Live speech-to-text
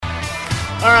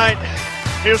All right,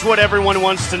 here's what everyone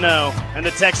wants to know, and the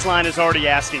text line is already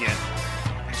asking it.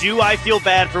 Do I feel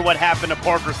bad for what happened to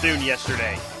Parker Thune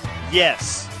yesterday?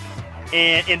 Yes.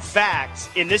 And in fact,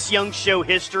 in this young show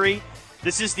history,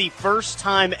 this is the first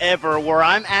time ever where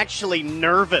I'm actually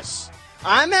nervous.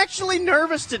 I'm actually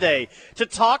nervous today to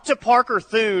talk to Parker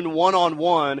Thune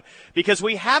one-on-one because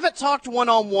we haven't talked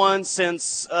one-on-one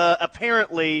since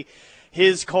apparently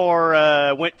his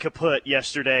car went kaput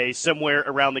yesterday somewhere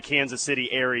around the Kansas City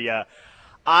area.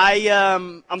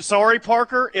 I'm sorry,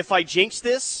 Parker, if I jinxed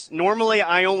this. Normally,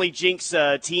 I only jinx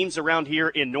teams around here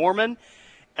in Norman.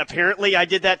 Apparently, I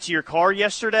did that to your car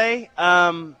yesterday.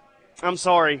 I'm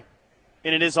sorry,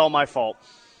 and it is all my fault.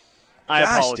 I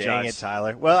apologize. Dang it,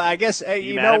 Tyler. Well, I guess,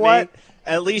 you know what?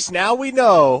 At least now we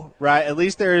know, right? At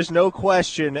least there is no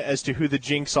question as to who the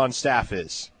jinx on staff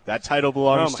is. That title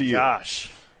belongs to you. Oh, my gosh.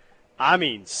 I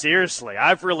mean, seriously,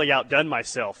 I've really outdone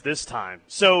myself this time.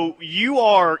 So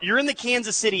you're in the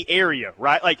Kansas City area,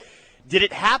 right? Like, did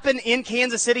it happen in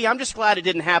Kansas City? I'm just glad it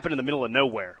didn't happen in the middle of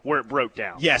nowhere where it broke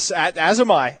down. Yes, as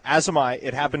am I.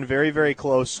 It happened very, very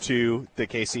close to the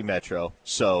KC Metro.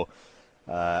 So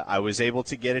I was able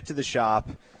to get it to the shop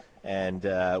and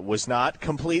was not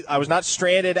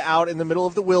stranded out in the middle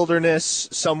of the wilderness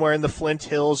somewhere in the Flint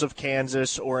Hills of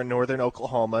Kansas or in northern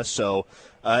Oklahoma. So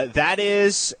that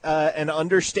is an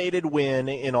understated win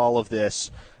in all of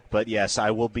this. But yes,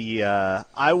 I will be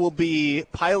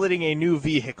piloting a new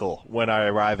vehicle when I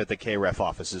arrive at the KREF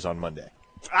offices on Monday.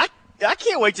 I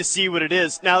can't wait to see what it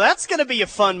is. Now, that's going to be a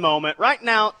fun moment. Right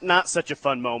now, not such a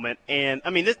fun moment. And,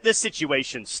 I mean, this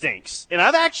situation stinks. And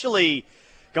I've actually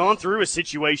gone through a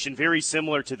situation very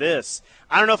similar to this.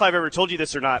 I don't know if I've ever told you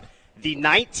this or not. The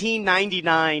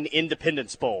 1999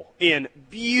 Independence Bowl in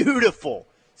beautiful,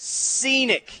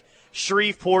 scenic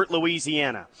Shreveport,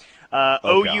 Louisiana.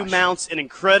 OU mounts an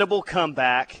incredible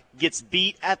comeback, gets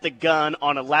beat at the gun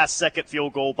on a last-second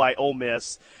field goal by Ole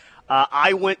Miss.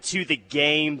 I went to the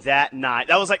game that night.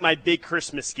 That was like my big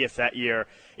Christmas gift that year,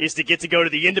 is to get to go to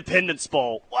the Independence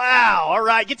Bowl. Wow, all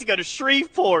right, get to go to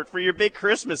Shreveport for your big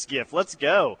Christmas gift. Let's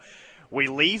go. We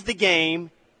leave the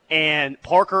game, and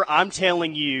Parker, I'm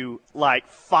telling you, like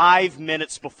 5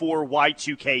 minutes before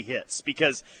Y2K hits,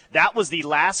 because that was the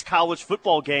last college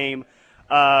football game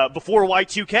before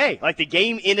Y2K. Like the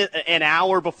game ended an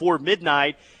hour before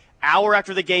midnight, hour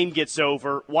after the game gets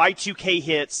over, Y2K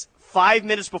hits. 5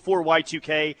 minutes before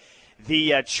Y2K,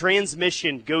 the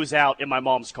transmission goes out in my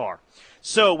mom's car.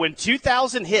 So when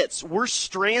 2000 hits, we're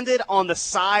stranded on the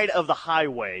side of the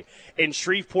highway in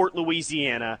Shreveport,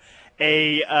 Louisiana.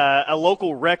 A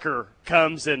local wrecker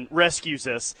comes and rescues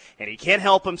us, and he can't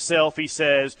help himself. He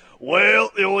says,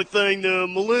 well, the only thing the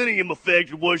Millennium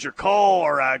affected was your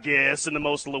car, I guess, in the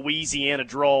most Louisiana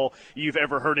drawl you've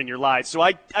ever heard in your life. So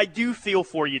I do feel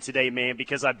for you today, man,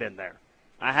 because I've been there.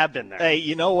 I have been there. Hey,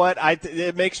 you know what?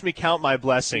 It makes me count my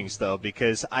blessings, though,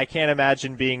 because I can't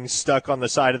imagine being stuck on the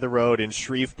side of the road in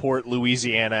Shreveport,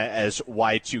 Louisiana as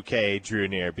Y2K drew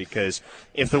near, because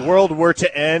if the world were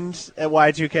to end at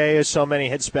Y2K, as so many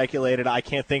had speculated, I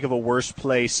can't think of a worse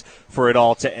place for it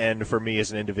all to end for me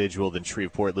as an individual than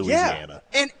Shreveport, Louisiana.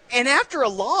 Yeah. And after a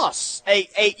loss,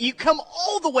 you come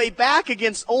all the way back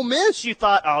against Ole Miss, you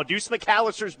thought, oh, Deuce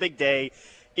McAllister's big day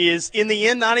is in the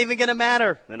end not even going to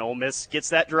matter. Then Ole Miss gets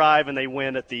that drive and they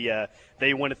win at the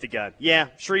gun. Yeah,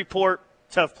 Shreveport,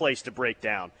 tough place to break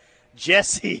down.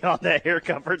 Jesse on the Air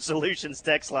Comfort Solutions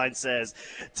text line says,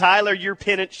 Tyler, your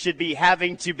pennant should be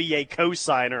having to be a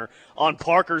co-signer on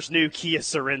Parker's new Kia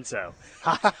Sorento.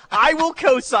 I will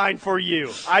co-sign for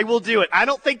you. I will do it. I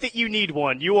don't think that you need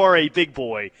one. You are a big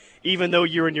boy, even though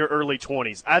you're in your early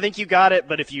 20s. I think you got it,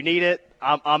 but if you need it,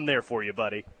 I'm there for you,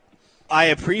 buddy. I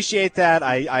appreciate that.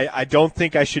 I don't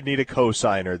think I should need a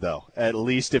co-signer, though, at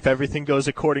least if everything goes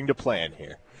according to plan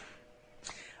here.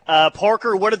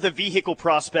 Parker, what are the vehicle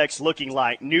prospects looking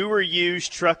like? New or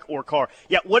used, truck or car?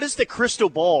 Yeah, what is the crystal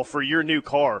ball for your new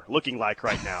car looking like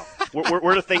right now?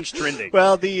 Where are things trending?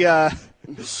 Well, the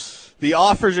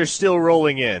offers are still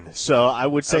rolling in, so I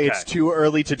would say It's too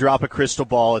early to drop a crystal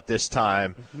ball at this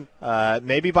time.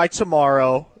 Maybe by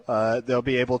tomorrow. I'll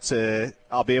be able to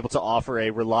offer a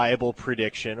reliable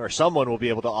prediction, or someone will be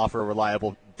able to offer a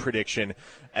reliable prediction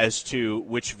as to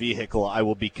which vehicle I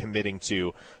will be committing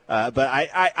to. But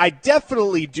I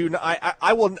definitely do not.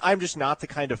 I'm just not the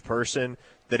kind of person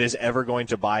that is ever going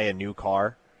to buy a new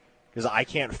car, because I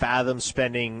can't fathom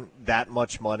spending that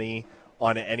much money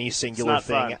on any singular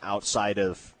thing outside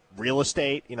of real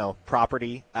estate,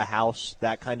 property, a house,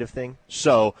 that kind of thing.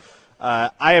 So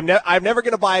I'm never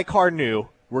going to buy a car new.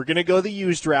 We're going to go the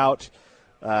used route,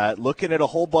 looking at a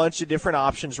whole bunch of different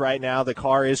options right now. The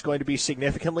car is going to be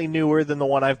significantly newer than the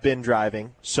one I've been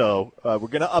driving, so we're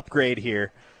going to upgrade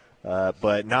here,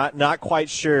 but not quite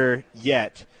sure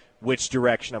yet which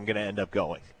direction I'm going to end up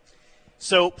going.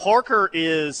 So Parker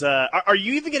is are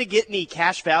you even going to get any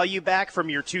cash value back from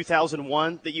your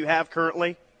 2001 that you have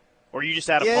currently, or are you just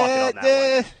out of pocket on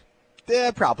that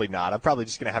one? Probably not. I'm probably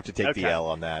just going to have to take the L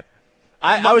on that.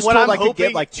 I was told I could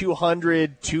get like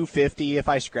 200, 250 if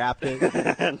I scrapped it.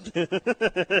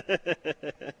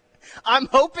 I'm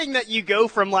hoping that you go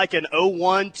from like an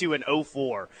 01 to an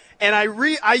 04. And I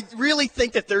really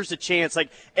think that there's a chance.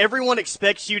 Like, everyone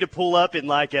expects you to pull up in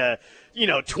like a,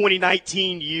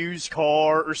 2019 used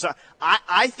car or something.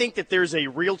 I think that there's a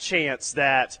real chance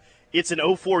that it's an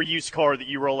 04 used car that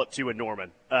you roll up to in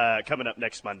Norman coming up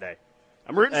next Monday.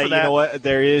 I'm rooting for that. You know what?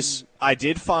 I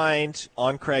did find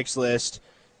on Craigslist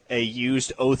a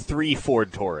used 03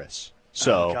 Ford Taurus.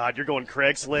 So, oh, God, you're going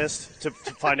Craigslist to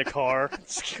find a car?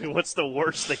 What's the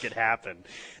worst that could happen?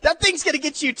 That thing's going to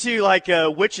get you to, like,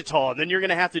 Wichita, and then you're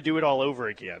going to have to do it all over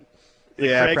again.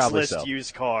 Yeah, probably so. Craigslist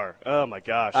used car. Oh, my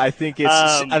gosh. I think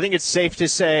it's safe to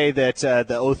say that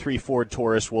the 03 Ford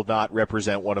Taurus will not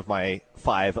represent one of my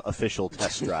 5 official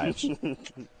test drives.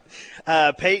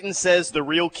 Peyton says the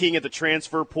real king of the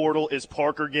transfer portal is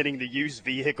Parker getting the used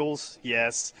vehicles.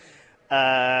 Yes.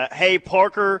 Hey,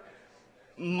 Parker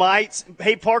might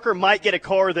get a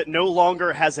car that no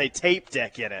longer has a tape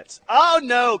deck in it. Oh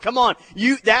no, come on.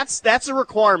 That's a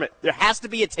requirement. There has to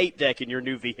be a tape deck in your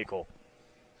new vehicle.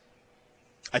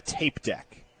 A tape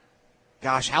deck.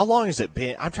 Gosh, how long has it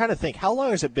been? I'm trying to think. How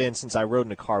long has it been since I rode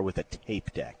in a car with a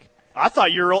tape deck? I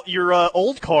thought your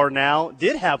old car now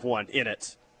did have one in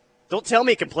it. Don't tell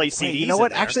me it can play CDs. Wait, you know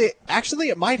what? Actually,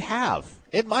 it might have.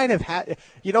 It might have had.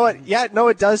 You know what? Yeah, no,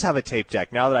 it does have a tape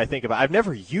deck. Now that I think about it, I've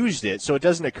never used it, so it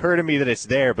doesn't occur to me that it's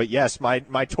there. But yes,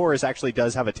 my Taurus actually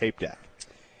does have a tape deck.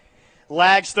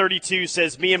 Lags32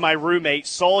 says, me and my roommate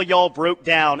saw y'all broke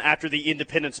down after the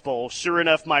Independence Bowl. Sure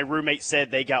enough, my roommate said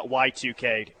they got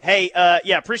Y2K'd. Hey,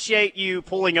 appreciate you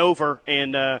pulling over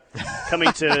and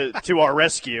coming to our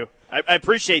rescue. I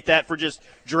appreciate that for just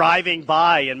driving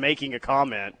by and making a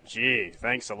comment. Gee,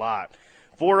 thanks a lot.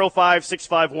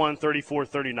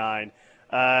 405-651-3439.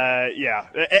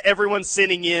 Everyone's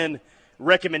sending in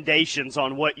recommendations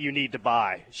on what you need to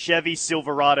buy. Chevy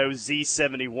Silverado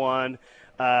Z71.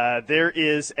 There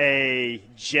is a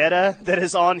Jetta that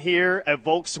is on here, a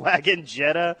Volkswagen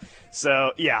Jetta.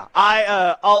 So, yeah,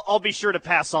 I'll be sure to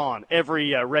pass on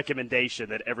every recommendation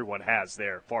that everyone has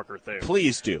there, Parker Thune.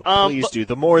 Please do. Please do.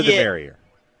 The more, the merrier.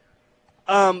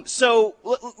 So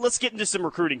let's get into some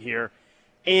recruiting here.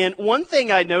 And one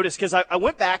thing I noticed, because I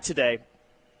went back today,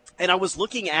 and I was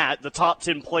looking at the top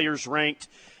 10 players ranked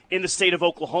in the state of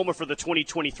Oklahoma for the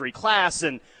 2023 class,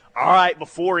 and all right,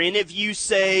 before any of you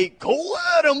say, Cole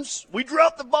Adams, we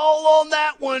dropped the ball on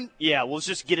that one. Yeah, let's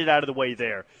just get it out of the way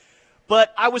there.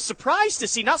 But I was surprised to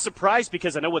see, not surprised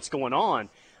because I know what's going on,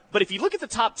 but if you look at the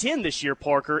top 10 this year,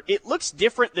 Parker, it looks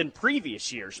different than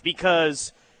previous years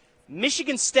because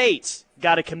Michigan State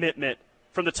got a commitment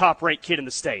from the top-ranked kid in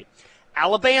the state.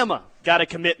 Alabama got a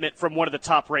commitment from one of the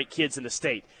top-ranked kids in the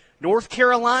state. North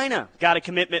Carolina got a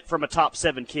commitment from a top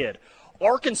 7 kid.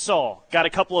 Arkansas got a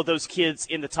couple of those kids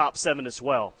in the top 7 as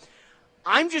well.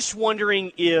 I'm just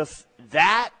wondering if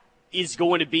that is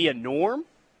going to be a norm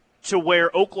to where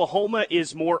Oklahoma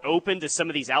is more open to some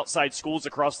of these outside schools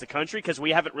across the country, because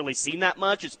we haven't really seen that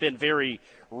much. It's been very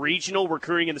regional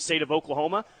recruiting in the state of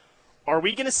Oklahoma. Are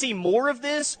we going to see more of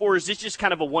this, or is this just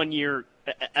kind of a one-year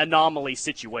anomaly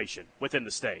situation within the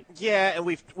state? Yeah, and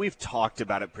we've talked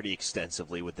about it pretty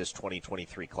extensively with this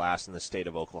 2023 class in the state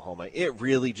of Oklahoma. It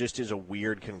really just is a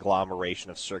weird conglomeration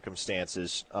of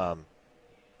circumstances.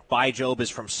 Job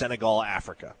is from Senegal,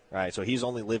 Africa, right? So he's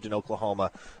only lived in Oklahoma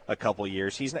a couple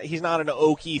years. He's not an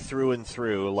Okie through and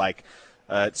through like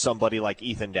somebody like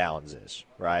Ethan Downs is,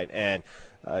 right? And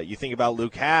you think about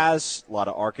Luke Haas, a lot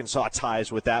of Arkansas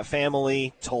ties with that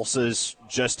family. Tulsa's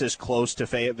just as close to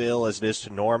Fayetteville as it is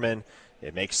to Norman.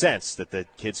 It makes sense that the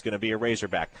kid's going to be a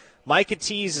Razorback. Micah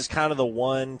Tease is kind of the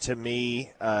one to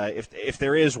me. If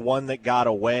there is one that got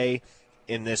away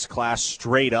in this class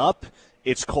straight up,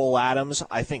 it's Cole Adams.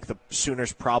 I think the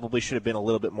Sooners probably should have been a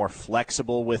little bit more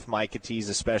flexible with Micah Tease,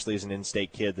 especially as an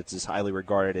in-state kid that's as highly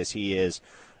regarded as he is.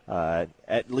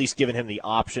 At least giving him the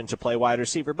option to play wide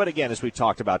receiver. But again, as we've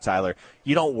talked about, Tyler,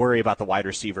 you don't worry about the wide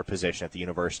receiver position at the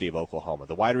University of Oklahoma.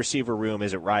 The wide receiver room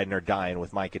isn't riding or dying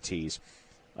with Micah Tease.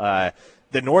 The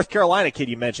North Carolina kid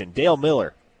you mentioned, Dale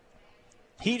Miller,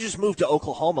 he just moved to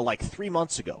Oklahoma like 3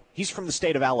 months ago. He's from the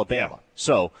state of Alabama.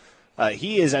 So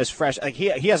He is as fresh. Like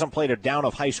he hasn't played a down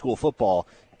of high school football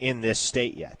in this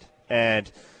state yet.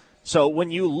 And so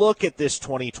when you look at this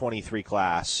 2023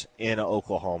 class in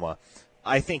Oklahoma,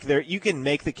 I think you can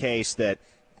make the case that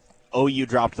OU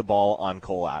dropped the ball on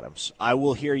Cole Adams. I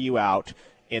will hear you out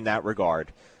in that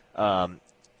regard.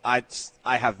 I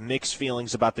have mixed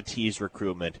feelings about the T's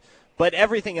recruitment, but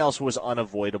everything else was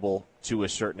unavoidable to a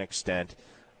certain extent,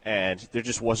 and there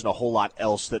just wasn't a whole lot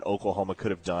else that Oklahoma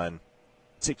could have done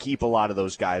to keep a lot of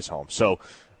those guys home. So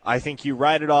I think you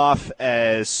write it off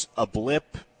as a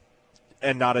blip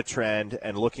and not a trend,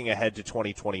 and looking ahead to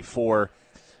 2024,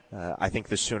 I think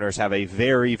the Sooners have a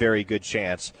very, very good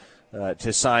chance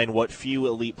to sign what few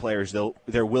elite players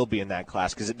there will be in that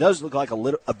class, because it does look like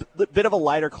a bit of a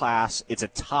lighter class. It's a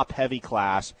top-heavy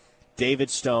class. David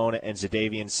Stone and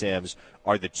Zadavian Sims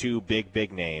are the two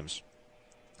big names,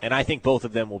 and I think both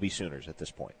of them will be Sooners at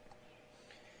this point.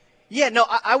 Yeah, no,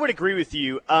 I would agree with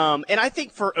you. And I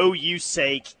think for OU's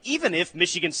sake, even if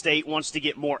Michigan State wants to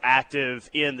get more active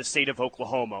in the state of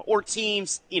Oklahoma, or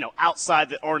teams,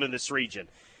 outside that aren't in this region,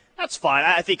 that's fine.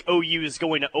 I think OU is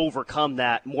going to overcome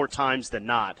that more times than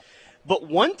not. But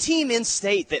one team in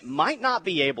state that might not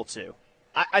be able to,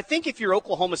 I think if you're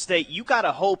Oklahoma State, you got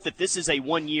to hope that this is a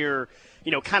one-year,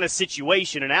 kind of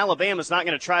situation, and Alabama's not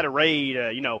going to try to raid,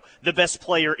 the best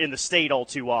player in the state all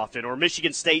too often, or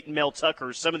Michigan State and Mel Tucker,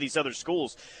 or some of these other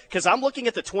schools. Because I'm looking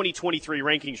at the 2023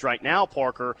 rankings right now,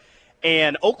 Parker,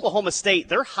 and Oklahoma State,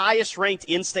 their highest-ranked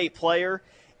in-state player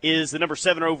is the number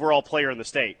 7 overall player in the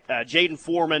state. Jaden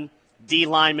Foreman, D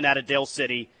lineman out of Dale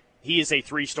City. He is a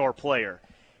 3-star player.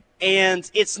 And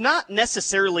it's not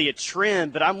necessarily a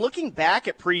trend, but I'm looking back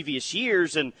at previous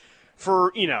years, and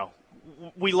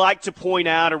we like to point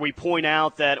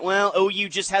out that, OU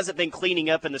just hasn't been cleaning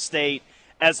up in the state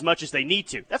as much as they need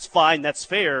to. That's fine. That's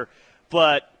fair.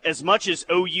 But as much as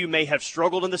OU may have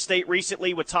struggled in the state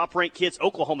recently with top-ranked kids,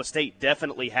 Oklahoma State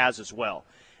definitely has as well.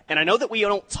 And I know that we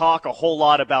don't talk a whole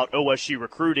lot about OSU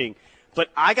recruiting, but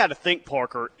I got to think,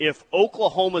 Parker, if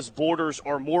Oklahoma's borders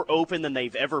are more open than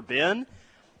they've ever been,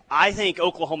 I think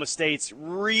Oklahoma State's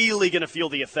really going to feel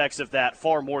the effects of that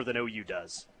far more than OU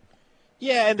does.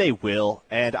 Yeah, and they will.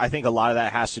 And I think a lot of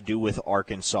that has to do with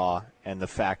Arkansas and the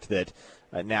fact that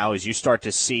now as you start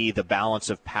to see the balance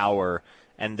of power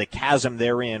and the chasm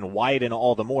therein widen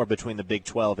all the more between the Big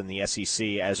 12 and the SEC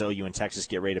as OU and Texas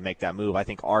get ready to make that move. I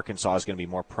think Arkansas is going to be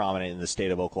more prominent in the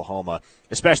state of Oklahoma,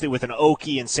 especially with an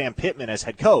Okie and Sam Pittman as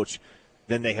head coach,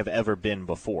 than they have ever been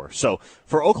before. So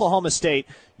for Oklahoma State,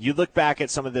 you look back at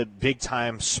some of the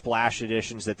big-time splash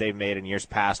additions that they've made in years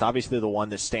past. Obviously, the one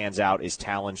that stands out is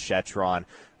Talon Shetron.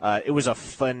 It was a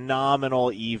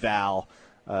phenomenal eval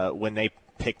when they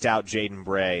picked out Jaden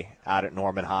Bray out at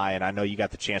Norman High, and I know you got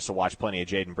the chance to watch plenty of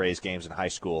Jaden Bray's games in high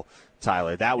school,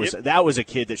 Tyler. That was a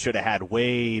kid that should have had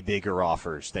way bigger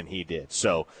offers than he did.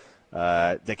 So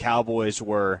the Cowboys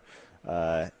were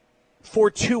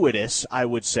fortuitous, I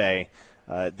would say,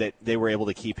 that they were able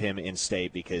to keep him in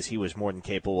state because he was more than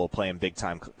capable of playing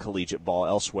big-time collegiate ball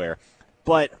elsewhere.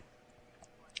 But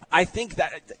I think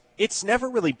that it's never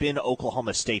really been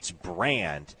Oklahoma State's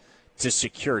brand to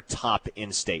secure top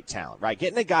in-state talent, right?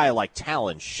 Getting a guy like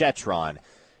Talon Shetron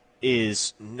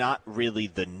is not really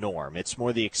the norm. It's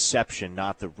more the exception,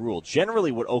 not the rule.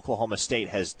 Generally, what Oklahoma State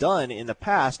has done in the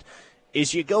past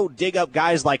is you go dig up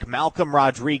guys like Malcolm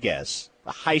Rodriguez,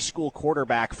 a high school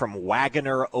quarterback from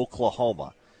Wagoner,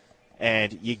 Oklahoma,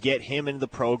 and you get him in the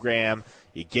program,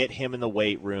 you get him in the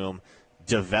weight room,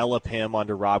 develop him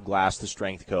under Rob Glass, the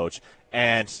strength coach,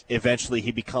 and eventually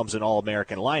he becomes an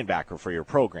All-American linebacker for your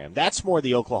program. That's more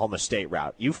the Oklahoma State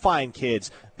route. You find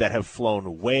kids that have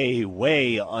flown way,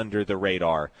 way under the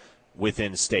radar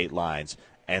within state lines,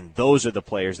 and those are the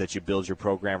players that you build your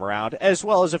program around, as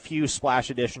well as a few splash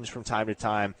additions from time to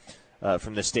time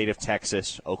from the state of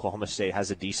Texas. Oklahoma State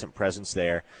has a decent presence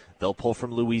there. They'll pull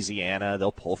from Louisiana.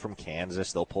 They'll pull from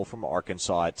Kansas. They'll pull from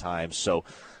Arkansas at times. So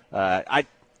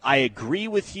I agree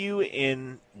with you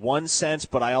in one sense,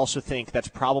 but I also think that's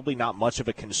probably not much of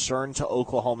a concern to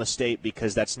Oklahoma State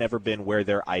because that's never been where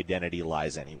their identity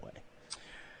lies anyway.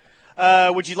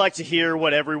 Would you like to hear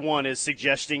what everyone is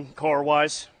suggesting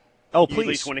car-wise? Oh, please. You at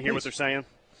least want to hear what they're saying?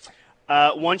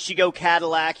 Once you go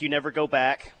Cadillac, you never go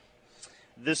back.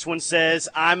 This one says,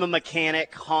 I'm a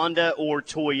mechanic, Honda or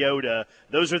Toyota.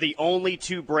 Those are the only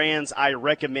two brands I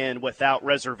recommend without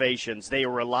reservations. They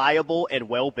are reliable and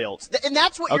well-built. And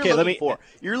that's what you're looking for.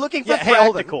 You're looking for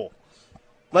practical.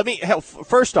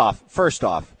 First off,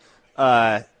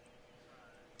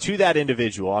 to that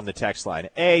individual on the text line,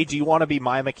 A, do you want to be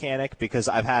my mechanic? Because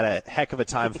I've had a heck of a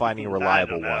time finding a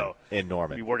reliable one in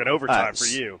Norman. Be working overtime for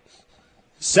you.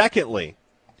 Secondly,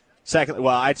 Secondly,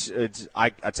 well, I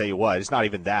tell you what, it's not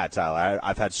even that, Tyler.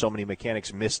 I've had so many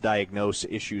mechanics misdiagnose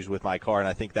issues with my car, and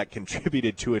I think that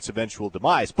contributed to its eventual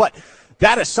demise. But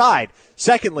that aside,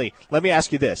 secondly, let me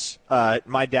ask you this.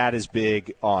 My dad is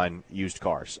big on used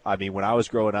cars. I mean, when I was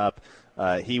growing up,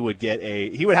 he would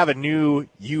have a new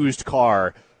used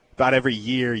car about every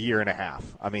year and a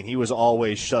half. I mean, he was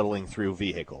always shuttling through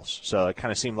vehicles. So it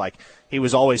kind of seemed like he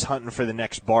was always hunting for the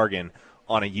next bargain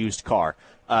on a used car.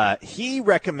 He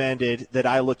recommended that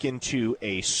I look into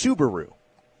a Subaru.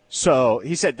 So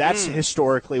he said that's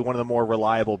historically one of the more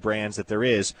reliable brands that there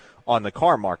is on the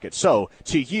car market. So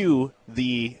to you,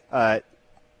 the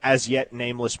as yet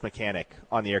nameless mechanic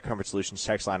on the Air Comfort Solutions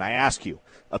text line, I ask you,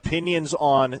 opinions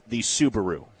on the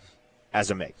Subaru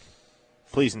as a make.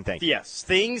 Please and thank you. Yes,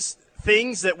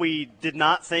 things that we did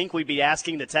not think we'd be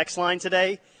asking the text line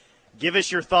today. Give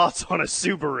us your thoughts on a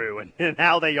Subaru and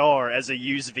how they are as a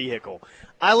used vehicle.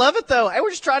 I love it, though. Hey, we're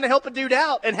just trying to help a dude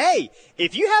out. And, hey,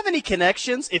 if you have any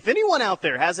connections, if anyone out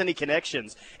there has any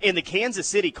connections in the Kansas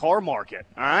City car market,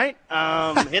 all right,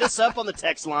 hit us up on the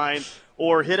text line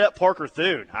or hit up Parker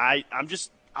Thune.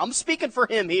 I'm speaking for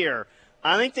him here.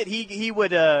 I think that he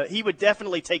would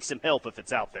definitely take some help if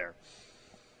it's out there.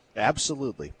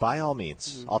 Absolutely. By all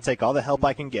means. I'll take all the help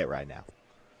I can get right now.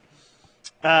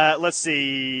 Let's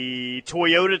see.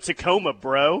 Toyota Tacoma,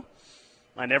 bro.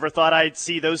 I never thought I'd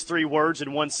see those three words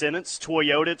in one sentence.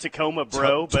 Toyota Tacoma,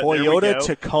 bro. But Toyota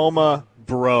Tacoma,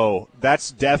 bro.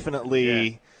 That's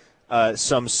definitely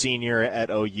some senior at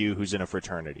OU who's in a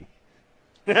fraternity.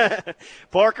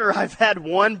 Parker, I've had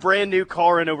one brand-new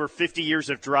car in over 50 years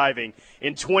of driving.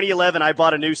 In 2011, I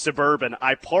bought a new Suburban.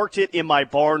 I parked it in my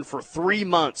barn for 3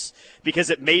 months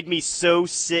because it made me so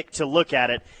sick to look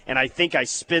at it, and I think I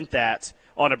spent that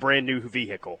on a brand-new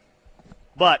vehicle.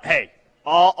 But, hey,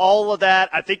 all of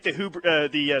that, I think the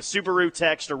Subaru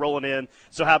texts are rolling in.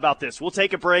 So how about this? We'll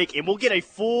take a break, and we'll get a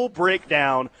full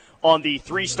breakdown on the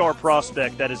 3-star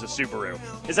prospect that is a Subaru.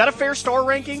 Is that a fair star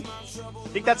ranking?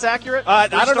 Think that's accurate? I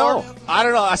don't know.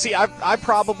 I see. I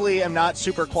probably am not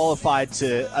super qualified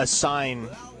to assign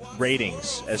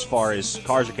ratings as far as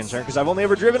cars are concerned because I've only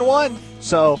ever driven one.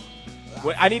 So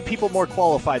I need people more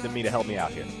qualified than me to help me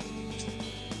out here.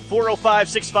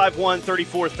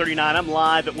 405-651-3439. I'm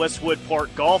live at Westwood Park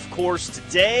Golf Course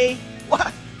today.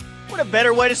 What a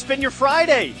better way to spend your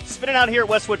Friday. Spending out here at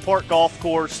Westwood Park Golf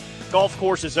Course. Golf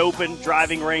course is open.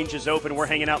 Driving range is open. We're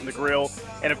hanging out in the grill.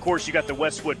 And, of course, you got the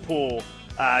Westwood Pool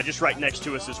just right next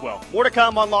to us as well. More to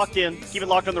come on Locked In. Keep it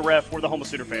locked on the Ref. We're the home of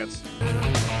Sooner fans.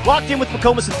 Locked In with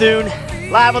McComas and Thune.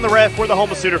 Live on the Ref. We're the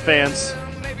home of Sooner fans.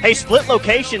 Hey, split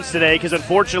locations today because,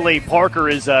 unfortunately, Parker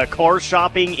is car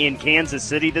shopping in Kansas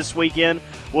City this weekend.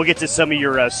 We'll get to some of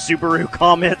your Subaru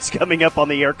comments coming up on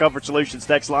the Air Comfort Solutions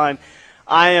text line.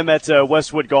 I am at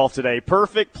Westwood Golf today.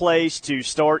 Perfect place to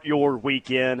start your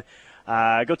weekend.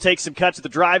 Go take some cuts at the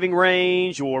driving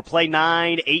range or play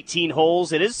 9, 18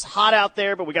 holes. It is hot out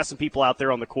there, but we got some people out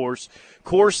there on the course.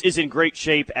 Course is in great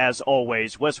shape as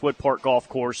always. Westwood Park Golf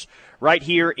Course right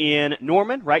here in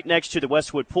Norman, right next to the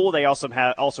Westwood Pool. They also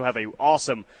have an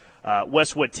awesome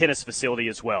Westwood tennis facility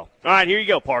as well. All right, here you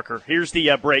go, Parker. Here's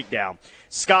the breakdown.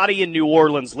 Scotty in New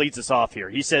Orleans leads us off here.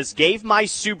 He says, gave my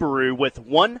Subaru with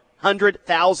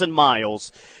 100,000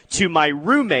 miles to my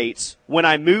roommates when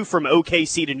I moved from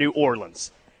OKC to New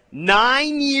Orleans.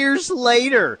 9 years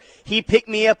later, he picked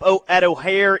me up at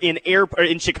O'Hare in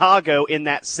Chicago in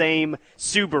that same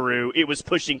Subaru. It was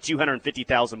pushing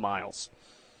 250,000 miles.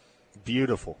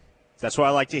 Beautiful. That's what I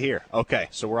like to hear. Okay,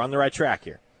 so we're on the right track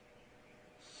here.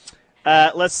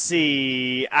 Let's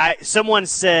see. Someone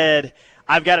said,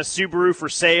 I've got a Subaru for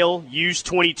sale, used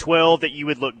 2012, that you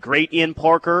would look great in,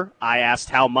 Parker. I asked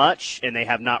how much, and they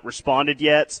have not responded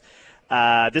yet.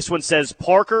 This one says,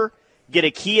 Parker, get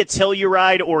a Kia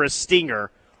Telluride or a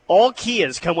Stinger. All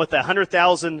Kias come with a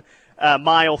 100,000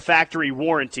 mile factory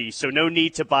warranty, so no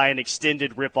need to buy an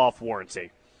extended rip-off warranty.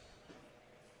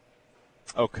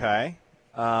 Okay.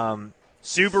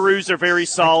 Subarus are very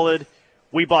solid.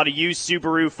 We bought a used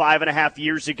Subaru 5.5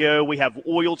 years ago. We have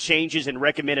oil changes and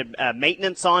recommended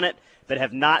maintenance on it, but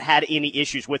have not had any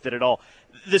issues with it at all.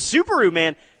 The Subaru,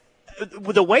 man,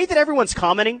 the way that everyone's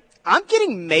commenting, I'm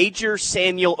getting major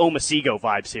Samuel Omasigo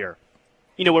vibes here.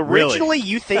 You know, originally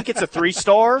you think it's a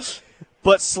 3-star,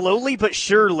 but slowly but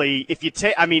surely, if you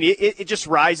take, it just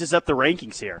rises up the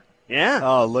rankings here. Yeah.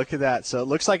 Oh, look at that. So it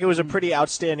looks like it was a pretty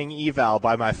outstanding eval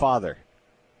by my father.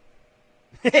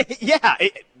 Yeah,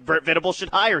 Brent Venable should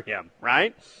hire him,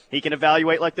 right? He can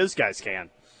evaluate like those guys can.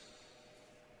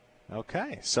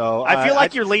 Okay, so I feel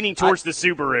like you're leaning towards the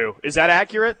Subaru. Is that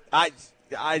accurate?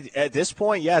 At this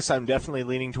point, yes, I'm definitely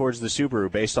leaning towards the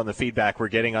Subaru based on the feedback we're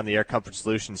getting on the Air Comfort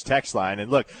Solutions text line.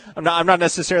 And look, I'm not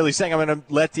necessarily saying I'm going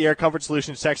to let the Air Comfort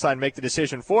Solutions text line make the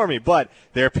decision for me, but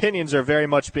their opinions are very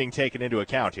much being taken into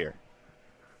account here.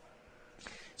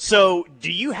 So,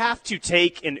 do you have to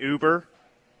take an Uber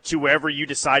to wherever you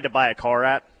decide to buy a car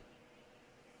at?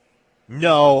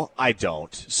 No, I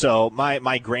don't. So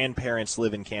my grandparents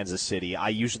live in Kansas City. I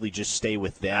usually just stay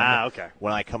with them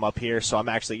when I come up here. So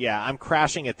I'm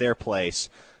crashing at their place.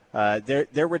 They're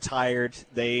retired.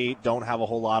 They don't have a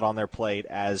whole lot on their plate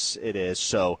as it is.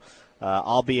 So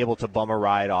I'll be able to bum a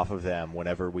ride off of them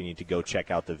whenever we need to go check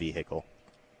out the vehicle.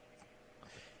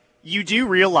 You do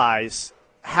realize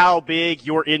how big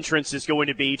your entrance is going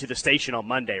to be to the station on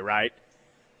Monday, right?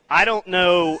 I don't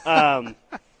know.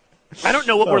 I don't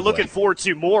know what we're looking forward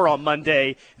to more on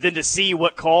Monday than to see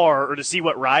what car or to see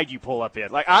what ride you pull up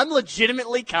in. Like, I'm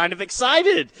legitimately kind of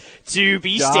excited to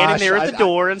be standing there at the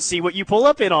door and see what you pull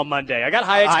up in on Monday. I got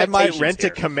high expectations. I might rent a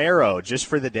Camaro just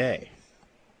for the day.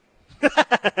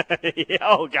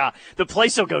 Oh, God. The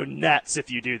place will go nuts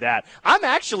if you do that. I'm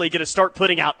actually going to start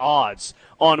putting out odds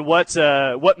on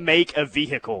what make of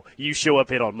vehicle you show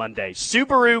up in on Monday.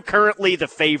 Subaru currently the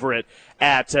favorite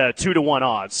at 2-1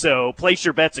 odds. So place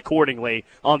your bets accordingly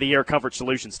on the Air Comfort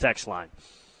Solutions text line.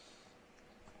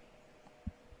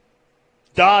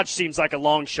 Dodge seems like a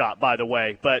long shot, by the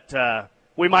way, but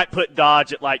we might put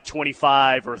Dodge at like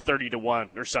 25 or 30-1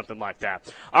 or something like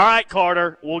that. All right,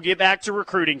 Carter, we'll get back to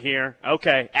recruiting here.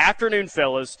 Okay, afternoon,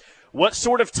 fellas. What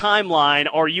sort of timeline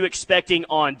are you expecting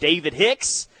on David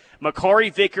Hicks,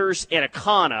 Makari Vickers, and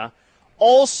Akana?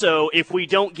 Also, if we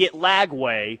don't get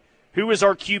Lagway, who is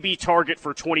our QB target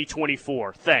for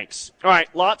 2024? Thanks. All right,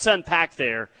 lots to unpack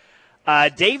there.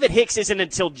 David Hicks isn't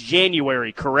until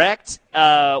January, correct?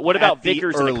 What about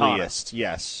Vickers and Akana? Earliest,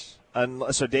 yes.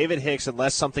 So David Hicks,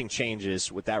 unless something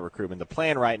changes with that recruitment, the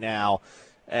plan right now,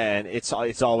 and it's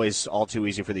always all too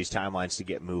easy for these timelines to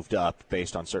get moved up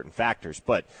based on certain factors,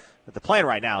 but the plan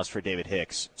right now is for David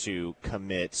Hicks to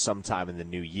commit sometime in the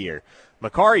new year.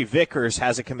 Makari Vickers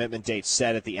has a commitment date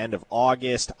set at the end of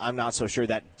August. I'm not so sure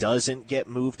that doesn't get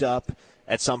moved up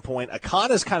at some point.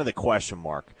 Akana's kind of the question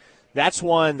mark. That's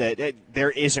one that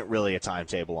there isn't really a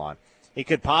timetable on. It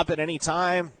could pop at any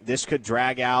time. This could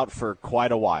drag out for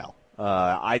quite a while.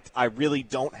 I really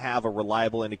don't have a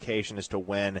reliable indication as to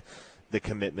when the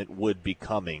commitment would be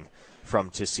coming from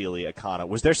Tassili Akana.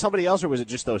 Was there somebody else, or was it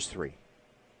just those three?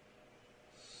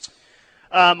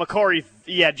 Makari,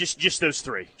 yeah, just those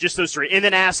three. Just those three. And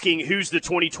then asking who's the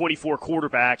 2024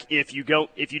 quarterback if you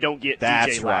don't get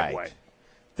DJ Lagway. Right.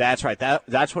 That's right.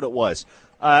 That's what it was.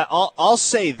 I'll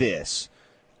say this.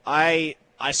 I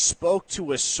spoke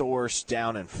to a source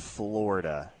down in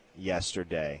Florida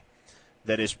yesterday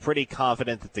that is pretty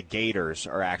confident that the Gators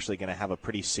are actually going to have a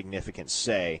pretty significant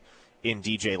say in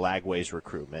DJ Lagway's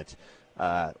recruitment.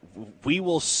 We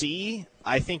will see.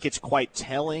 I think it's quite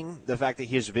telling, the fact that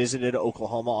he has visited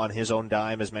Oklahoma on his own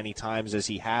dime as many times as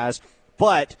he has.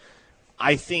 But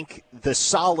I think the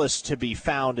solace to be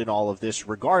found in all of this,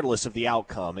 regardless of the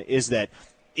outcome, is that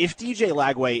if DJ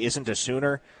Lagway isn't a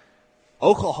Sooner,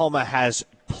 Oklahoma has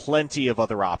plenty of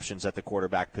other options at the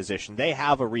quarterback position. They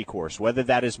have a recourse, whether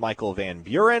that is Michael Van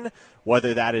Buren,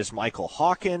 whether that is Michael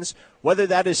Hawkins, whether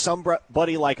that is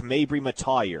somebody like Mabry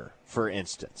Mathieu, for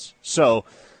instance. So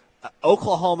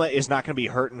Oklahoma is not going to be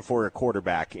hurting for a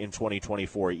quarterback in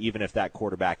 2024, even if that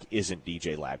quarterback isn't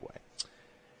DJ Lagway.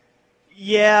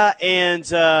 Yeah,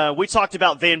 and we talked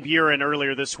about Van Buren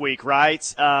earlier this week,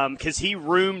 right? Because he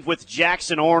roomed with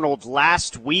Jackson Arnold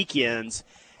last weekend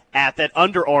at that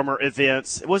Under Armour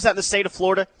event. Was that in the state of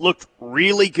Florida? Looked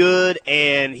really good,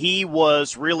 and he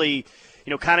was really,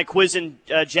 kind of quizzing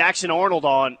Jackson Arnold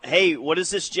on, hey, what does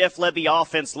this Jeff Lebby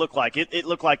offense look like? It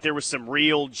looked like there was some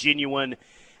real, genuine,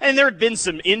 and there had been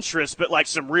some interest, but like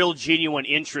some real, genuine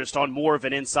interest on more of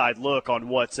an inside look on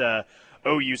what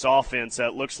OU's offense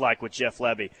looks like with Jeff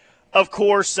Lebby. Of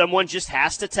course, someone just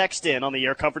has to text in on the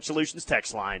Air Comfort Solutions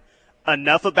text line.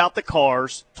 Enough about the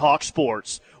cars, talk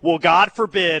sports. Well, God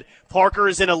forbid, Parker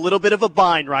is in a little bit of a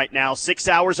bind right now, 6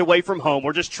 hours away from home.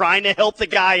 We're just trying to help the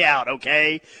guy out,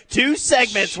 okay? 2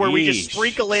 segments where we just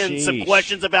sprinkle in some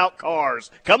questions about cars.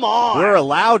 Come on. We're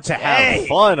allowed to have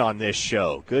fun on this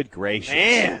show. Good gracious.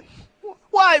 Man.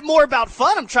 Why, more about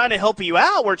fun? I'm trying to help you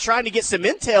out. We're trying to get some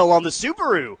intel on the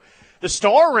Subaru. The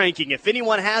star ranking, if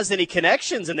anyone has any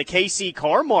connections in the KC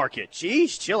car market.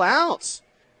 Jeez, chill out.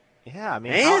 Yeah, I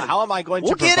mean, how am I going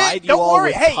to provide you Don't all worry.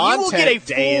 with Hey, content you will get a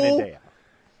day in and day out?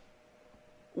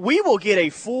 We will get a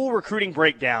full recruiting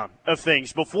breakdown of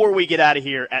things before we get out of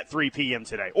here at 3 p.m.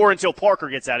 today, or until Parker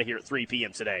gets out of here at 3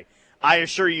 p.m. today. I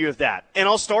assure you of that. And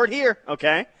I'll start here,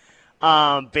 okay?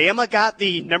 Bama got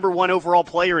the number 1 overall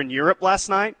player in Europe last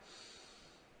night.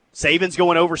 Saban's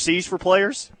going overseas for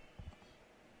players.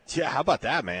 Yeah, how about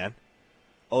that, man?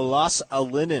 Olas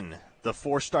Alinen, the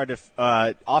 4-star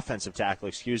offensive tackle,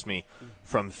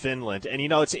 from Finland. And,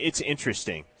 it's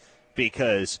interesting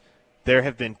because there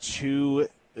have been 2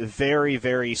 very,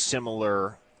 very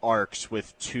similar arcs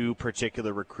with 2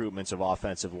 particular recruitments of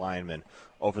offensive linemen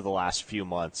over the last few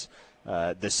months,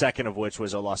 the second of which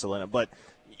was Olas Alinen. But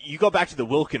you go back to the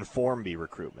Wilkin Formby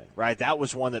recruitment, right? That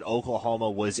was one that Oklahoma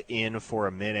was in for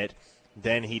a minute.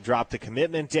 Then he dropped the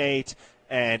commitment date,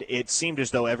 and it seemed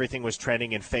as though everything was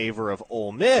trending in favor of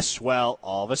Ole Miss. Well,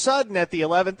 all of a sudden, at the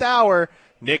 11th hour,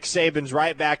 Nick Saban's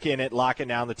right back in it, locking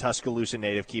down the Tuscaloosa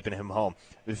native, keeping him home.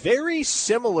 Very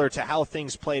similar to how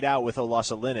things played out with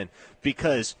Olas Alinen,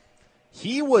 because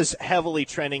he was heavily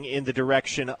trending in the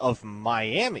direction of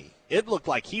Miami. It looked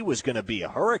like he was going to be a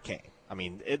hurricane. I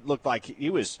mean, it looked like he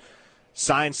was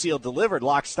signed, sealed, delivered,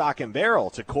 lock, stock, and barrel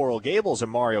to Coral Gables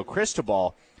and Mario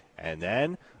Cristobal. And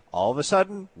then, all of a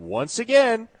sudden, once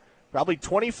again, probably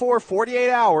 24,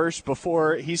 48 hours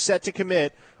before he's set to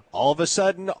commit, all of a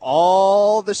sudden,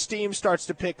 all the steam starts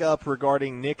to pick up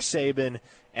regarding Nick Saban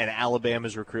and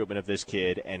Alabama's recruitment of this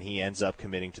kid, and he ends up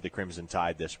committing to the Crimson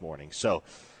Tide this morning. So,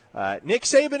 Nick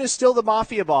Saban is still the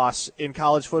mafia boss in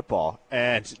college football,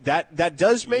 and that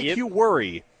does make you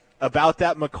worry about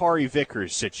that Makari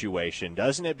Vickers situation,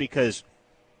 doesn't it? Because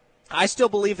I still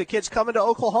believe the kid's coming to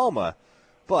Oklahoma,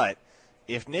 but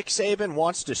if Nick Saban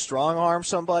wants to strong-arm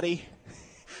somebody,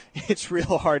 it's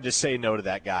real hard to say no to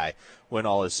that guy when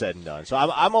all is said and done. So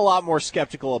I'm a lot more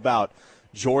skeptical about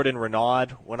Jordan Renaud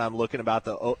when I'm looking at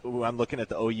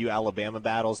the OU Alabama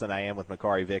battles than I am with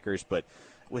Makari Vickers. But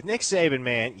with Nick Saban,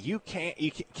 man, you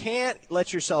can't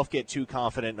let yourself get too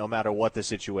confident no matter what the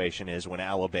situation is when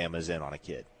Alabama's in on a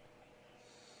kid.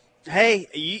 Hey,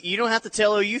 you don't have to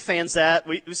tell OU fans that.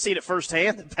 We've seen it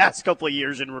firsthand the past couple of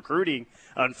years in recruiting,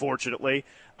 unfortunately.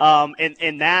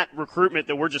 And that recruitment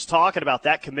that we're just talking about,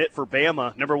 that commit for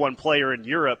Bama, number 1 player in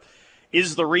Europe,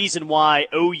 is the reason why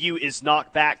OU is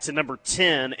knocked back to number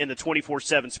 10 in the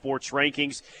 24/7 sports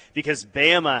rankings, because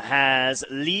Bama has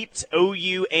leaped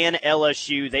OU and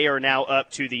LSU. They are now up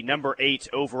to the number 8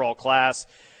 overall class.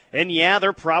 And, yeah,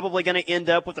 they're probably going to end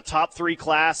up with the top 3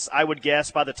 class, I would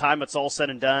guess, by the time it's all said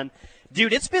and done.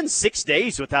 Dude, it's been 6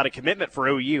 days without a commitment for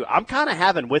OU. I'm kind of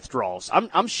having withdrawals.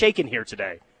 I'm shaking here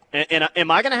today. And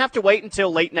am I going to have to wait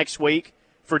until late next week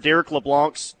for Derek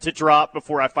LeBlanc's to drop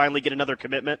before I finally get another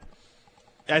commitment?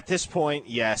 At this point,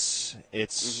 yes.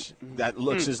 That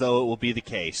looks as though it will be the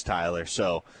case, Tyler.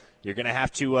 So you're going to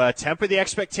have to temper the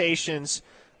expectations,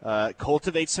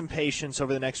 cultivate some patience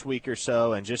over the next week or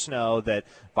so, and just know that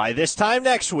by this time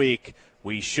next week,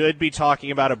 we should be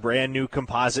talking about a brand new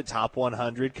composite top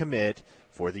 100 commit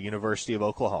for the University of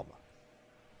Oklahoma.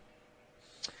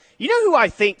 You know who I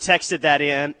think texted that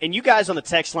in? And you guys on the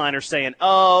text line are saying,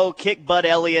 oh, kick Bud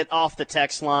Elliott off the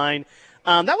text line.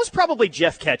 That was probably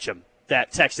Jeff Ketchum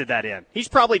that texted that in. He's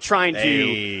probably trying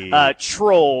to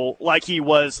troll like he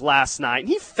was last night. And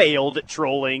he failed at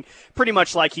trolling pretty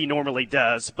much like he normally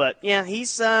does. But, yeah, he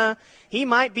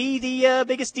might be the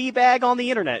biggest D-bag on the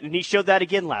internet, and he showed that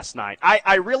again last night.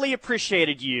 I really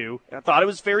appreciated you. I thought it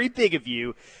was very big of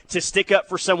you to stick up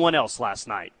for someone else last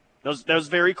night. That was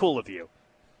very cool of you.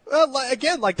 Well,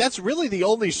 again, that's really the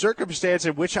only circumstance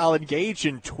in which I'll engage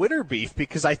in Twitter beef,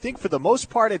 because I think for the most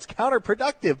part it's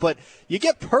counterproductive. But you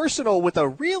get personal with a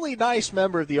really nice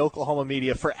member of the Oklahoma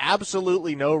media for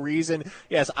absolutely no reason.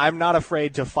 Yes, I'm not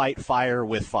afraid to fight fire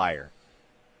with fire.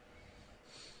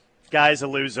 Guy's a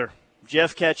loser.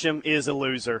 Jeff Ketchum is a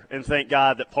loser, and thank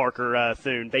God that Parker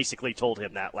Thune basically told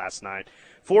him that last night.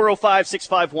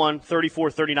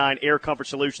 405-651-3439, Air Comfort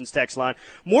Solutions text line.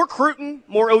 More Cruton,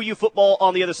 more OU football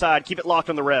on the other side. Keep it locked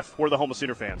on the Ref. We're the home of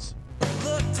Sooner fans.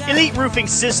 Elite Roofing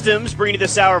Systems bringing you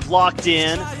this hour of Locked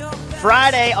In.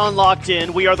 Friday on Locked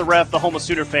In, we are the Ref, the home of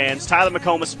Sooner fans. Tyler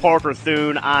McComas, Parker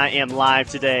Thune. I am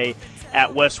live today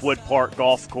at Westwood Park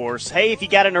Golf Course. Hey, if you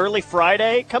got an early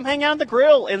Friday, come hang out on the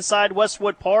grill inside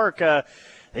Westwood Park.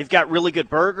 They've got really good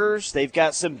burgers. They've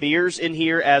got some beers in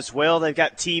here as well. They've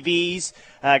got TVs.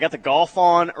 Got the golf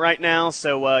on right now.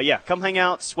 So, yeah, come hang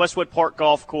out. It's Westwood Park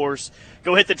Golf Course.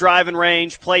 Go hit the driving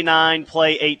range. Play 9,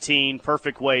 play 18.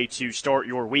 Perfect way to start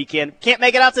your weekend. Can't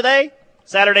make it out today?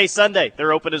 Saturday, Sunday.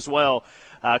 They're open as well.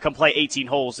 Come play 18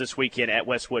 holes this weekend at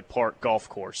Westwood Park Golf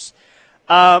Course.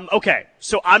 Okay,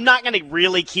 so I'm not going to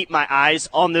really keep my eyes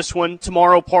on this one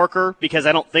tomorrow, Parker, because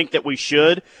I don't think that we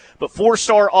should. But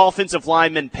 4-star offensive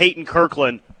lineman Peyton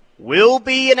Kirkland will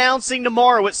be announcing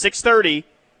tomorrow at 6:30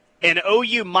 And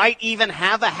OU might even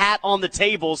have a hat on the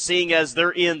table, seeing as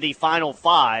they're in the Final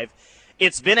Five.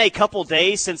 It's been a couple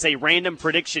days since a random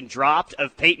prediction dropped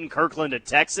of Peyton Kirkland at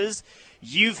Texas.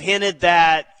 You've hinted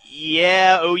that,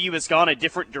 OU has gone a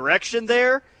different direction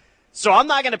there. So I'm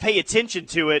not going to pay attention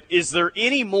to it. Is there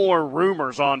any more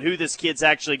rumors on who this kid's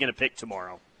actually going to pick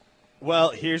tomorrow? Well,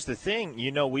 here's the thing.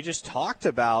 We just talked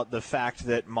about the fact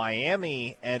that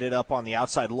Miami ended up on the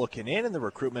outside looking in the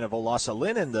recruitment of Ola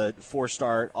Salinen, the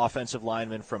 4-star offensive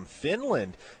lineman from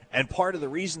Finland. And part of the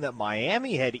reason that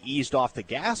Miami had eased off the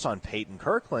gas on Peyton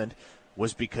Kirkland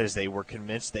was because they were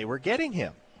convinced they were getting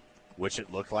him, which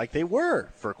it looked like they were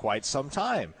for quite some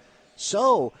time.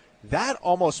 So that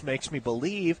almost makes me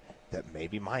believe that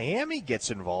maybe Miami gets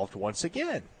involved once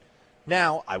again.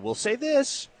 Now, I will say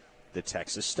this. The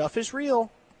Texas stuff is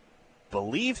real.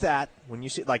 Believe that when you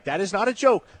see, that is not a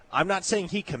joke. I'm not saying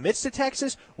he commits to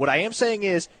Texas. What I am saying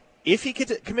is, if he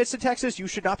commits to Texas, you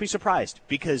should not be surprised,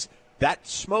 because that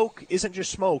smoke isn't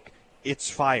just smoke, it's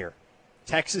fire.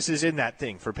 Texas is in that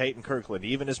thing for Peyton Kirkland,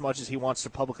 even as much as he wants to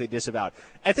publicly disavow it.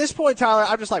 At this point, Tyler,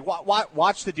 I'm just like,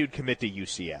 watch the dude commit to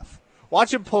UCF.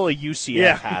 Watch him pull a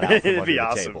UCF hat out from under the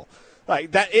awesome. table.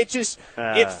 Like that,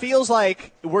 it feels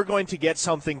like we're going to get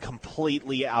something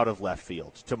completely out of left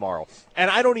field tomorrow. And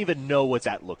I don't even know what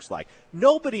that looks like.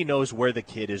 Nobody knows where the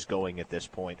kid is going at this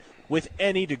point with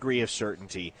any degree of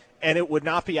certainty. And it would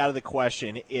not be out of the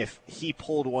question if he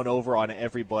pulled one over on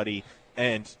everybody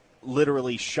and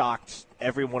literally shocked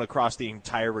everyone across the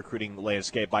entire recruiting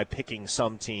landscape by picking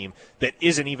some team that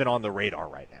isn't even on the radar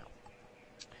right now.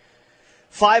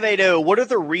 580, what are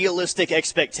the realistic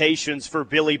expectations for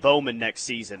Billy Bowman next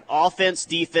season? Offense,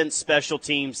 defense, special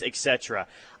teams, etc.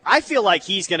 I feel like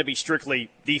he's going to be strictly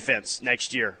defense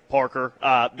next year, Parker.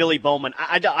 Billy Bowman,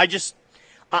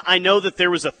 I know that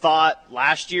there was a thought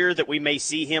last year that we may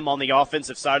see him on the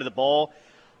offensive side of the ball.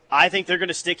 I think they're going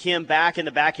to stick him back in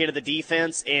the back end of the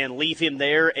defense and leave him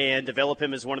there and develop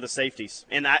him as one of the safeties.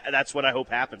 And that's what I hope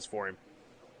happens for him.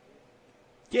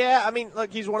 Yeah, I mean,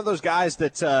 look, he's one of those guys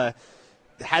that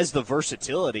has the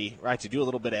versatility, right, to do a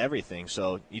little bit of everything.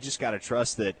 So you just got to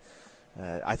trust that,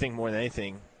 I think more than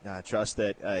anything, trust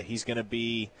that he's going to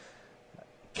be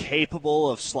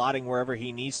capable of slotting wherever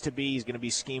he needs to be. He's going to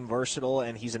be scheme versatile,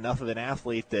 and he's enough of an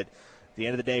athlete that at the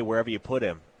end of the day, wherever you put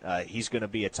him, he's going to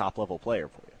be a top-level player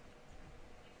for you.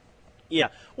 Yeah.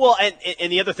 Well,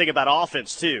 and the other thing about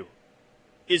offense, too,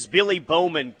 is Billy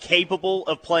Bowman capable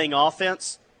of playing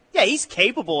offense? Yeah, he's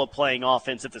capable of playing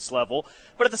offense at this level,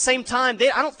 but at the same time,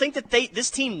 I don't think that this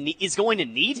team is going to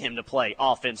need him to play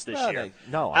offense this year.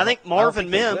 No, I think Marvin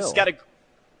Mims got a.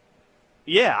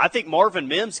 Yeah, I think Marvin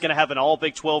Mims going to have an All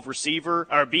Big 12 receiver,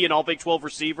 or be an All Big 12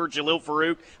 receiver. Jalil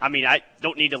Farouk. I mean, I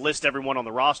don't need to list everyone on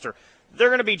the roster. They're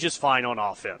going to be just fine on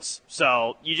offense.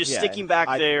 So you just stick him back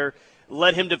there,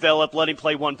 let him develop, let him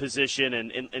play one position,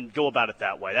 and go about it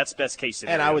that way. That's best case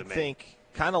scenario. And I would think,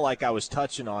 kind of like I was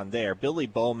touching on there, Billy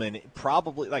Bowman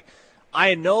probably,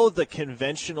 I know the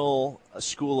conventional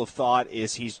school of thought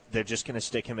is they're just going to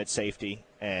stick him at safety,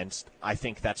 and I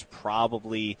think that's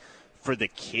probably, for the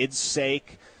kid's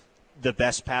sake, the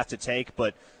best path to take.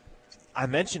 But I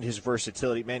mentioned his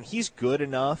versatility. Man, he's good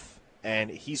enough, and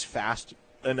he's fast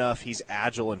enough, he's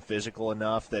agile and physical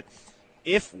enough that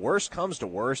if worst comes to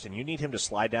worst and you need him to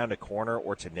slide down to corner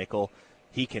or to nickel,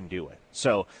 he can do it.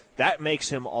 So that makes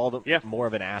him all the more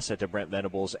of an asset to Brent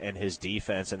Venables and his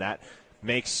defense, and that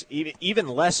makes even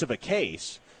less of a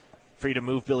case for you to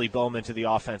move Billy Bowman to the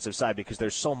offensive side, because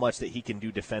there's so much that he can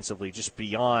do defensively just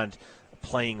beyond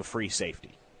playing free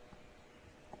safety.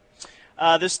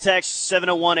 This text,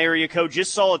 701 area code,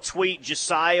 just saw a tweet.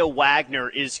 Josiah Wagner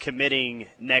is committing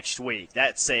next week.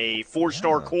 That's a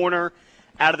 4-star corner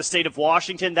out of the state of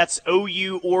Washington. That's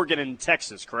OU, Oregon, and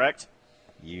Texas, correct?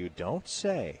 You don't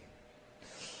say.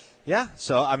 Yeah,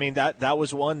 so, I mean, that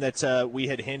was one that we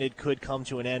had hinted could come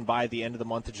to an end by the end of the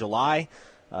month of July.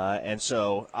 And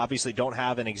so, obviously, don't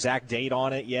have an exact date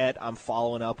on it yet. I'm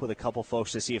following up with a couple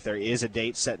folks to see if there is a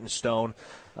date set in stone.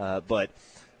 But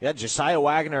yeah, Josiah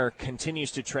Wagner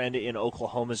continues to trend in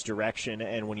Oklahoma's direction.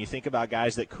 And when you think about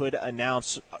guys that could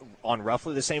announce on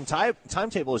roughly the same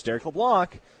timetable as Derek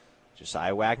LeBlanc,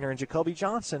 Josiah Wagner and Jacoby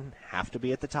Johnson have to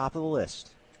be at the top of the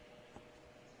list.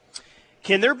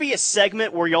 Can there be a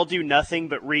segment where y'all do nothing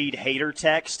but read hater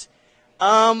text?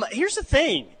 Here's the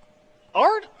thing.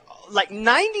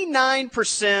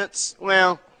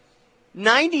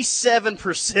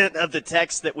 97% of the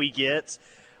texts that we get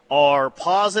are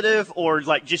positive or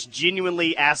just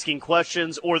genuinely asking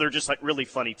questions, or they're just really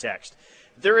funny text.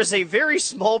 there is a very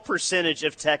small percentage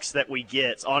of texts that we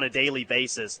get on a daily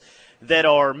basis that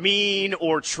are mean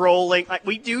or trolling. Like,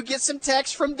 we do get some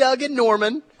texts from Doug and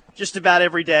Norman just about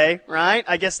every day, right?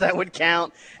 I guess that would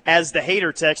count as the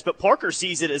hater text, but Parker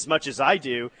sees it as much as I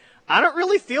do. I don't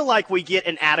really feel like we get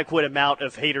an adequate amount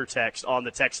of hater text on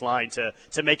the text line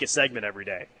to make a segment every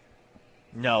day.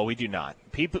 No, we do not.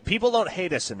 People don't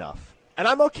hate us enough. And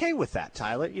I'm okay with that,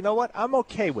 Tyler. You know what? I'm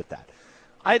okay with that.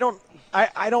 I don't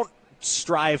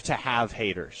strive to have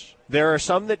haters. There are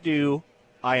some that do.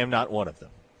 I am not one of them.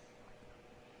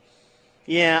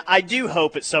 Yeah, I do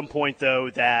hope at some point, though,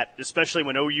 that especially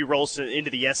when OU rolls into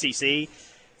the SEC,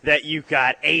 that you've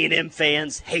got A&M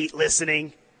fans hate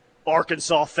listening,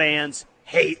 Arkansas fans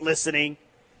hate listening,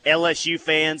 LSU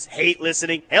fans hate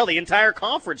listening. Hell, the entire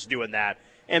conference doing that,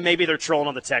 and maybe they're trolling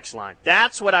on the text line.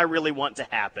 That's what I really want to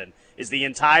happen, is the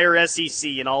entire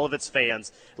SEC and all of its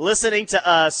fans listening to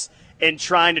us and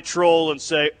trying to troll and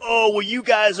say, oh, well, you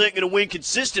guys ain't going to win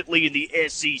consistently in the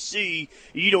SEC.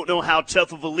 You don't know how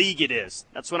tough of a league it is.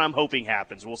 That's what I'm hoping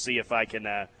happens. We'll see if I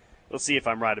can. We'll see if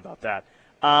I'm right about that.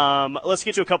 Let's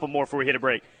get to a couple more before we hit a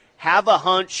break. Have a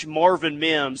hunch Marvin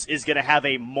Mims is going to have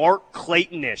a Mark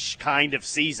Clayton-ish kind of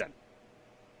season.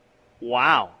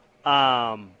 Wow.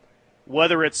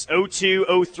 Whether it's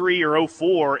 02, 03, or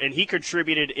 04, and he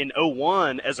contributed in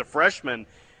 01 as a freshman.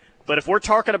 But if we're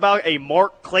talking about a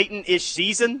Mark Clayton-ish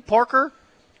season, Parker,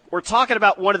 we're talking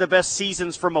about one of the best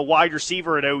seasons from a wide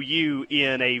receiver at OU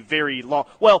in a very long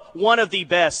 – well, one of the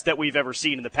best that we've ever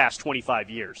seen in the past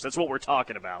 25 years. That's what we're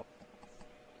talking about.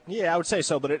 Yeah, I would say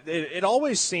so, but it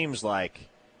always seems like,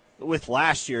 with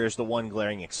last year as the one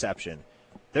glaring exception,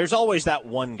 there's always that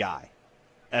one guy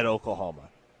at Oklahoma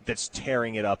that's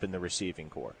tearing it up in the receiving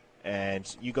corps.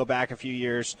 And you go back a few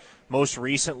years, most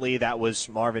recently that was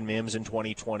Marvin Mims in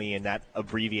 2020 in that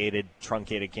abbreviated,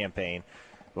 truncated campaign.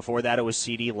 Before that it was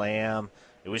CeeDee Lamb.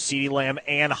 It was CeeDee Lamb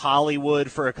and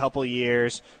Hollywood for a couple of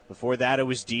years. Before that it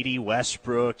was D.D.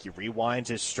 Westbrook. You rewind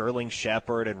to Sterling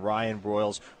Shepard and Ryan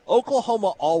Broyles.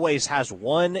 Oklahoma always has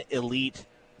one elite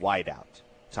wideout,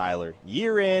 Tyler.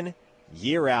 Year in,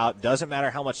 year out. Doesn't matter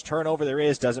how much turnover there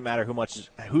is. Doesn't matter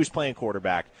who's playing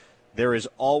quarterback. There is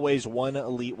always one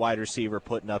elite wide receiver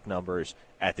putting up numbers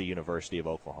at the University of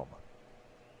Oklahoma.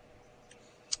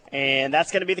 And that's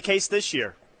going to be the case this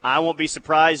year. I won't be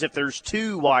surprised if there's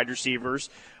two wide receivers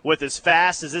with as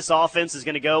fast as this offense is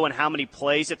going to go and how many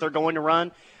plays that they're going to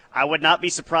run. I would not be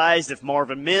surprised if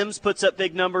Marvin Mims puts up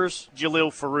big numbers.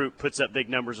 Jalil Farouk puts up big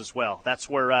numbers as well. That's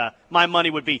where my money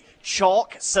would be.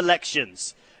 Chalk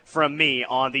selections from me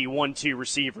on the 1-2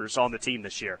 receivers on the team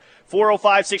this year.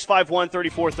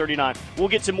 405-651-3439. We'll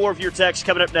get to more of your texts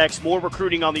coming up next. More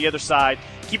recruiting on the other side.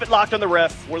 Keep it locked on the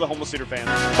Ref. We're the Homeless Sooner fans.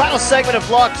 Final segment of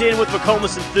Locked In with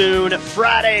McComas and Thune.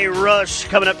 Friday Rush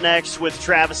coming up next with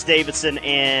Travis Davidson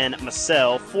and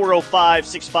myself.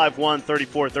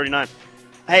 405-651-3439.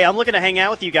 Hey, I'm looking to hang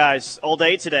out with you guys all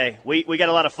day today. We got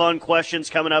a lot of fun questions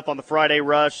coming up on the Friday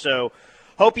Rush, so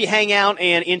hope you hang out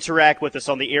and interact with us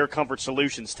on the Air Comfort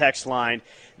Solutions text line.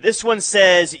 This one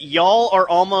says, y'all are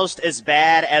almost as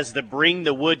bad as the Bring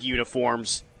the Wood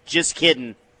uniforms. Just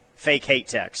kidding. Fake hate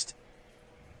text.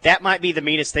 That might be the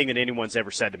meanest thing that anyone's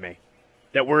ever said to me,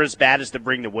 that we're as bad as the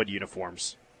Bring the Wood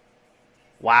uniforms.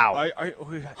 Wow.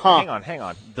 Hang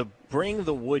on. The Bring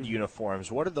the Wood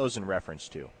uniforms, what are those in reference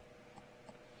to?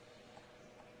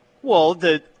 Well,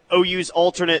 the OU's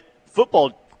alternate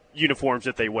football uniforms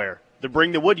that they wear. The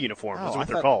Bring the Wood uniforms is what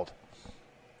they're called.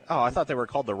 Oh, I thought they were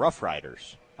called the Rough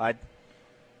Riders. I'm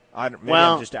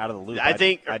just out of the loop.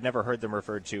 I'd never heard them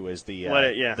referred to as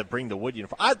the Bring the Wood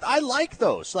uniform. I like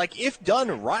those. Like, if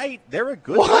done right, they're a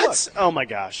good look. Oh, my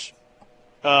gosh.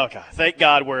 Oh, God. Thank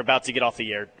God we're about to get off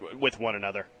the air with one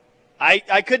another.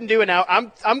 I couldn't do an hour.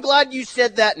 I'm glad you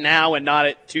said that now and not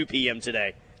at 2 p.m.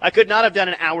 today. I could not have done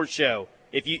an hour show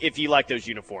if you like those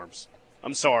uniforms.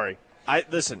 I'm sorry.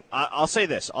 I'll say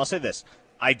this.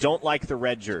 I don't like the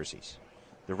red jerseys.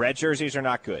 The red jerseys are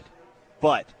not good.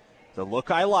 But the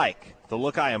look I like, the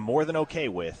look I am more than okay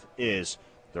with, is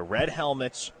the red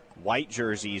helmets, white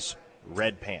jerseys,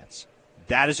 red pants.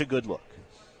 That is a good look.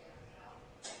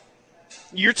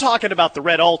 You're talking about the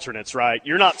red alternates, right?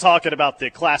 You're not talking about the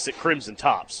classic crimson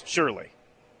tops, surely.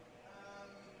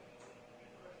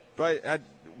 But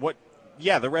what?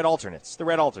 Yeah, the red alternates. The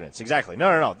red alternates, exactly.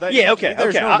 No. Yeah, okay.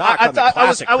 There's okay. no knock on the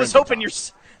classic I was hoping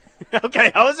tops.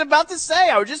 Okay, I was about to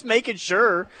say. I was just making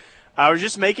sure.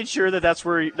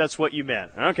 That's what you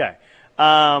meant. Okay.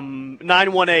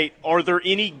 918. Are there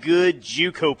any good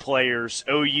JUCO players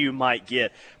OU might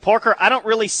get? Parker, I don't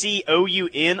really see OU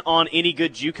in on any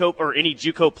good JUCO or any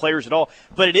JUCO players at all.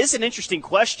 But it is an interesting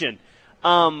question.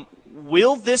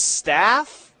 will this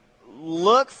staff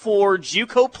look for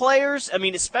JUCO players? I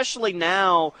mean, especially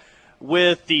now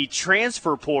with the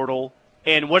transfer portal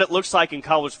and what it looks like in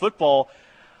college football,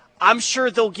 I'm sure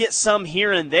they'll get some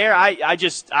here and there. I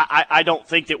don't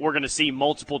think that we're going to see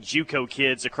multiple JUCO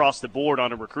kids across the board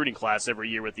on a recruiting class every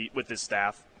year with this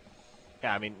staff.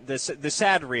 Yeah, I mean, the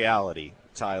sad reality,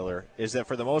 Tyler, is that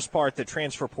for the most part, the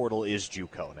transfer portal is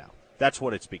JUCO now. That's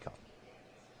what it's become.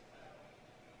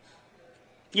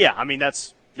 Yeah, I mean,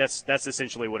 that's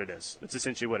essentially what it is. That's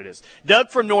essentially what it is. Doug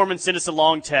from Norman sent us a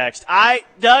long text. I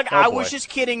was just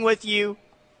kidding with you.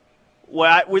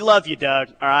 Well, we love you, Doug,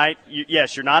 all right?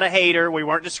 Yes, you're not a hater. We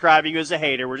weren't describing you as a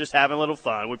hater. We're just having a little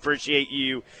fun. We appreciate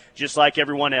you, just like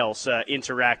everyone else,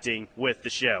 interacting with the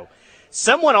show.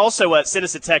 Someone also sent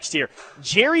us a text here.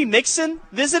 Jerry Mixon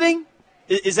visiting?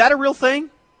 Is that a real thing?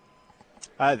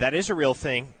 That is a real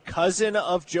thing. Cousin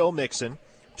of Joe Mixon,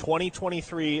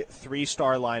 2023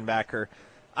 three-star linebacker.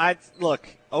 Look,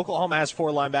 Oklahoma has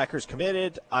 4 linebackers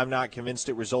committed. I'm not convinced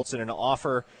it results in an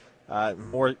offer.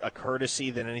 More a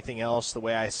courtesy than anything else, the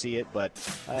way I see it. But,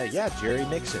 yeah, Jerry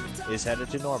Mixon is headed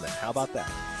to Norman. How about that?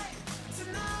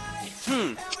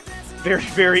 Very,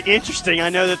 very interesting. I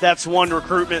know that's one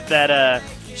recruitment that I'm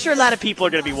sure a lot of people are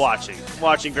going to be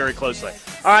watching very closely.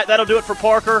 All right, that'll do it for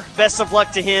Parker. Best of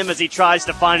luck to him as he tries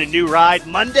to find a new ride.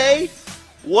 Monday,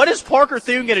 what is Parker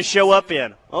Thune going to show up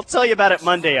in? I'll tell you about it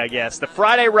Monday, I guess. The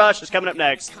Friday Rush is coming up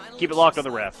next. Keep it locked on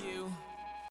the Ref.